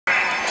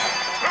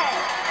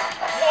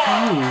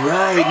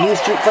Alright, new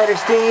Street Fighter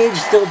stage,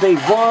 still day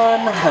 1.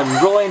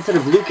 I'm Roy instead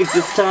of Lucas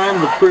this time.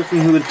 The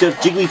person who was just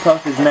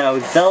Jigglypuff is now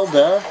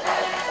Zelda.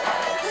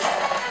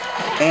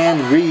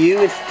 And Ryu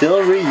is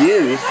still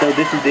Ryu, so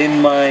this is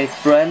in my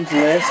friends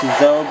list.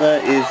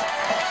 Zelda is...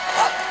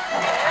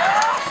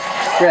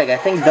 Greg, I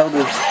think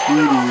Zelda's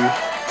Speedy.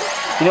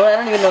 You know what, I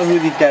don't even know who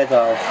these guys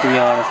are, to be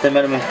honest. I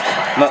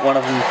met one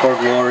of them before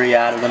Glory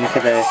added him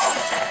because I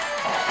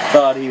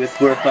thought he was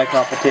worth my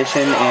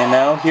competition, and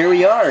now here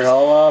we are,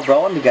 all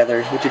brawling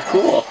together, which is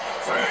cool.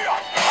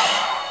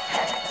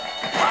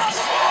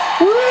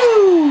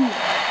 Woo!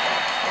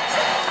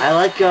 I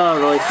like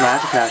Roy's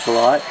Smash Attack a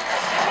lot.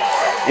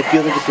 It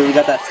feels like it's really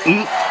got that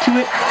oomph to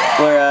it,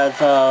 whereas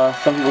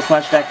some people's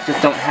Smash Attacks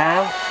just don't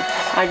have,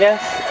 I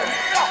guess.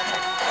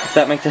 If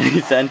that makes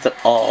any sense at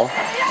all.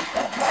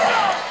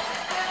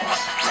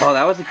 Oh,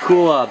 that was a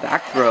cool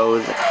back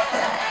throw.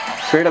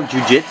 Straight up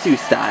Jiu-Jitsu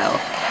style.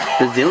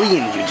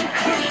 Brazilian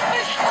Jiu-Jitsu.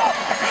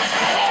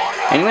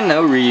 Anyone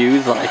know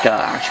Ryu's like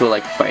actual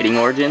like fighting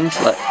origins?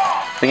 Like,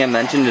 I think I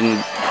mentioned in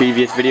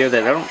previous videos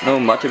that I don't know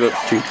much about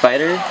Street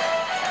Fighter.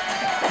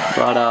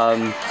 But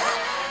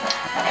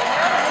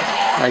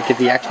like is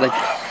he actually like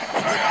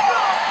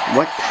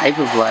what type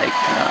of like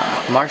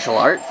martial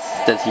arts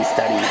does he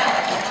study?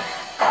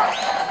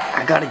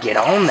 I gotta get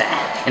on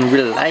that in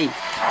real life.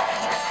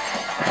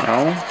 You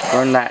know?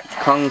 Learn that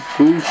kung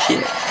fu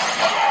shit.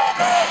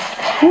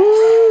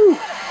 Woo!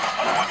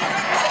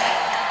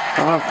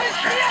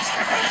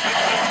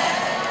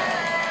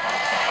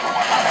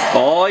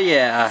 Oh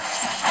yeah,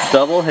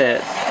 double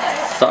hits.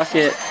 Suck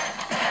it.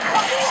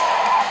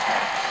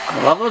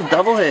 I love those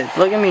double hits.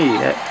 Look at me.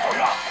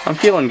 I'm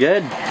feeling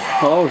good.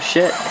 Oh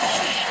shit.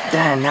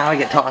 Damn, now I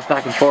get tossed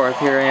back and forth.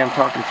 Here I am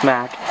talking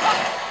smack.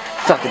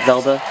 Suck it,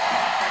 Zelda.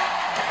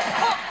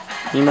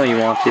 You know you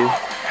want to.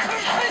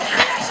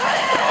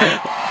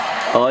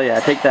 Oh yeah,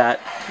 take that.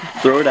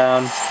 Throw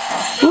down.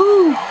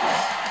 Woo!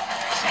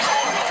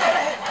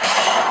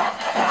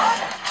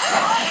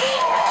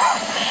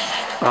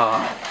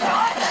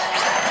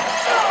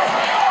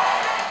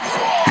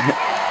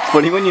 It's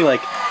funny when you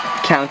like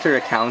counter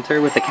a counter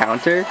with a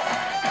counter.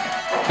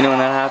 You know when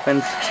that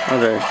happens?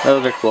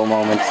 Those are cool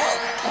moments.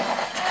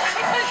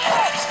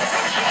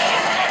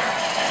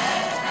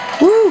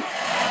 Woo!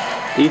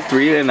 These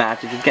 3-way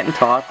matches, just getting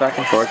tossed back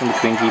and forth in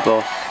between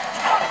people.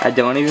 I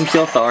don't even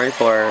feel sorry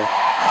for her.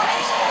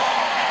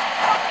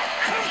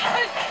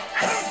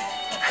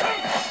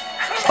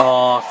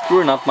 Oh,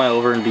 screwing up my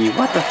over and B.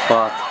 What the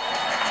fuck?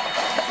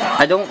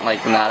 I don't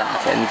like when that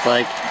happens.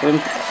 Like, when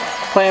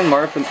playing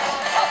Marth and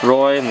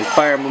Roy and the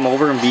Fire Emblem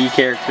over and B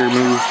character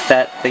move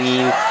set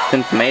thingies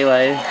since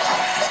Melee.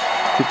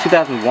 Since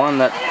 2001,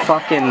 that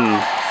fucking...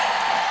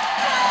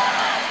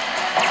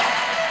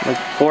 like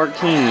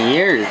 14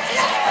 years.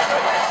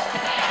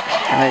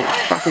 And I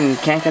fucking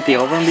can't get the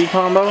over and B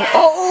combo.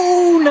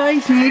 Oh,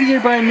 nice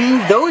meteor by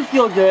me. Those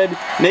feel good.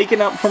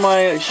 Making up for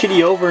my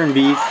shitty over and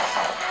Bs.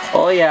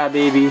 Oh yeah,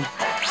 baby.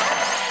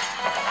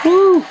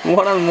 Woo!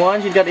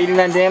 1-on-1, she's got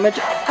 89 damage.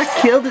 I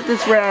killed it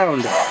this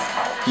round.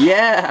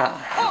 Yeah.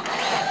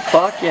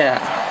 Fuck yeah.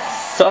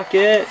 Suck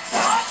it.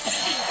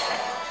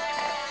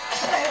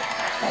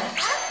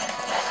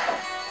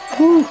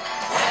 Woo.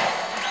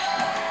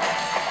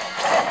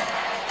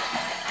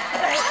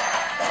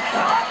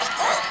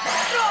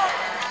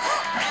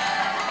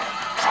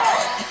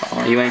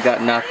 Oh, you ain't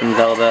got nothing,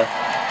 Zelda.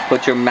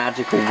 Put your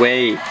magic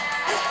away. You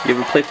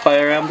ever play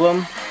Fire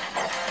Emblem?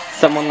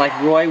 Someone like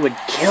Roy would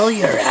kill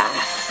your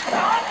ass.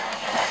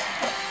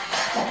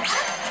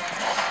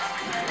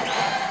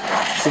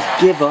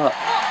 Just give up.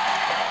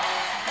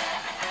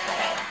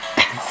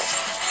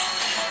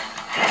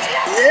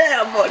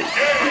 Yeah, buddy.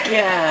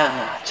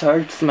 Yeah.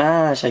 Charge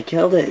smash. I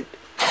killed it.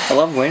 I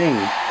love winning.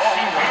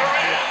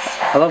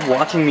 I love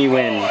watching me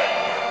win.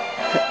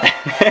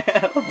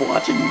 I love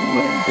watching me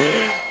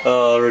win.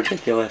 Oh,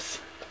 ridiculous.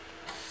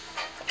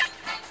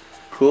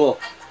 Cool.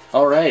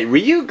 Alright,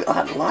 Ryu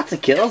got lots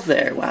of kills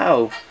there.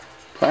 Wow.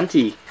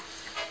 Plenty.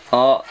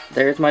 Oh,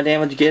 there's my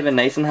damage given,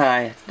 nice and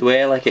high. The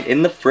way I like it.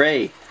 In the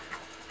fray.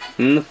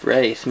 In the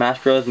fray.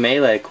 Smash Bros.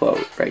 Melee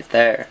quote right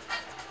there.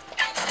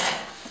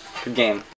 Good game.